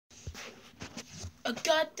I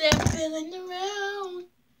got that feeling around.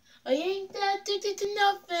 I ain't that addicted to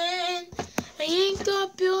nothing. I ain't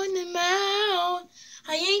got feeling in my mouth.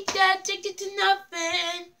 I ain't that addicted to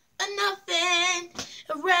nothing. Nothing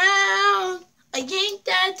around. I ain't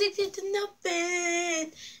that addicted to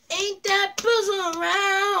nothing. Ain't that buzzing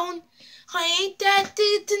around. I ain't that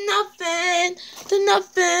addicted to nothing. To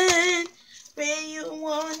nothing. When you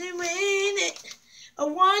want it, win it. I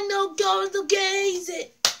want no gold to gaze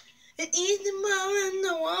it. And eat the moment,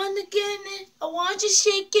 I want to get it. I want you to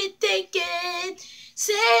shake it, take it.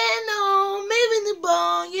 Say no, maybe the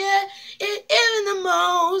ball, yeah, even the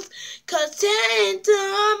most. Cause 10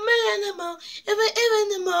 times minimal, even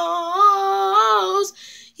the most.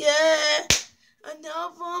 Yeah, I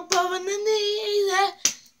know for above the knees that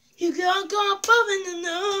you gonna go above in the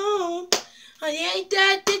moon. I ain't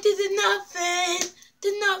that addicted to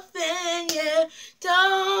nothing, yeah.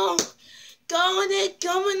 Don't.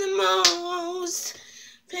 Going the most,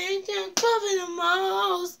 pain and cover the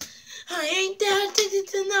most. I ain't that addicted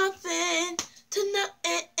to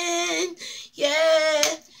nothing, yeah.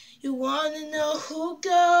 You wanna know who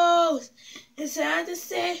goes? It's hard to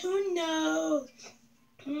say who knows.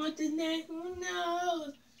 What the name? Who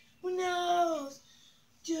knows? Who knows?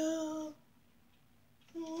 Joe,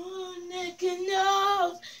 one neck and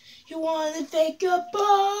nose. You wanna fake a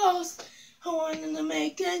boss? I want them to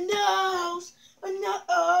make a nose, a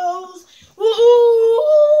nose. Ooh,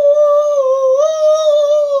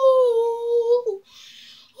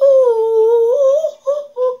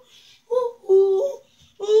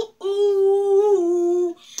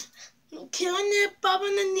 I'm killing it, bob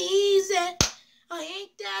on the knees. I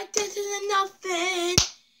ain't that addicted to nothing.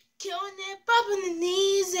 Killing it, bob on the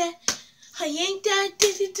knees. I ain't that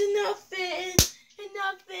addicted to nothing. And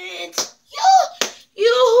nothing.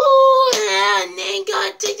 You ain't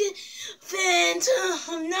got addicted fans.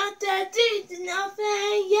 I'm not that addicted to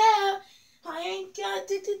nothing, yeah. I ain't got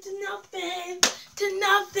addicted to nothing,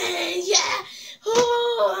 yeah.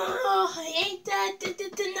 Oh, I ain't that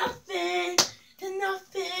addicted to nothing,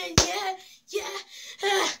 yeah,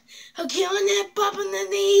 yeah. I'm killing it, popping the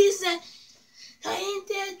knees. I ain't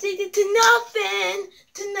that addicted to nothing,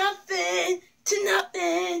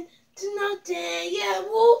 yeah.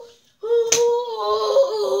 Woo.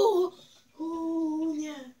 Ooh,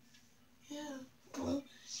 yeah.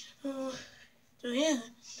 Yeah.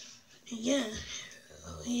 Yeah.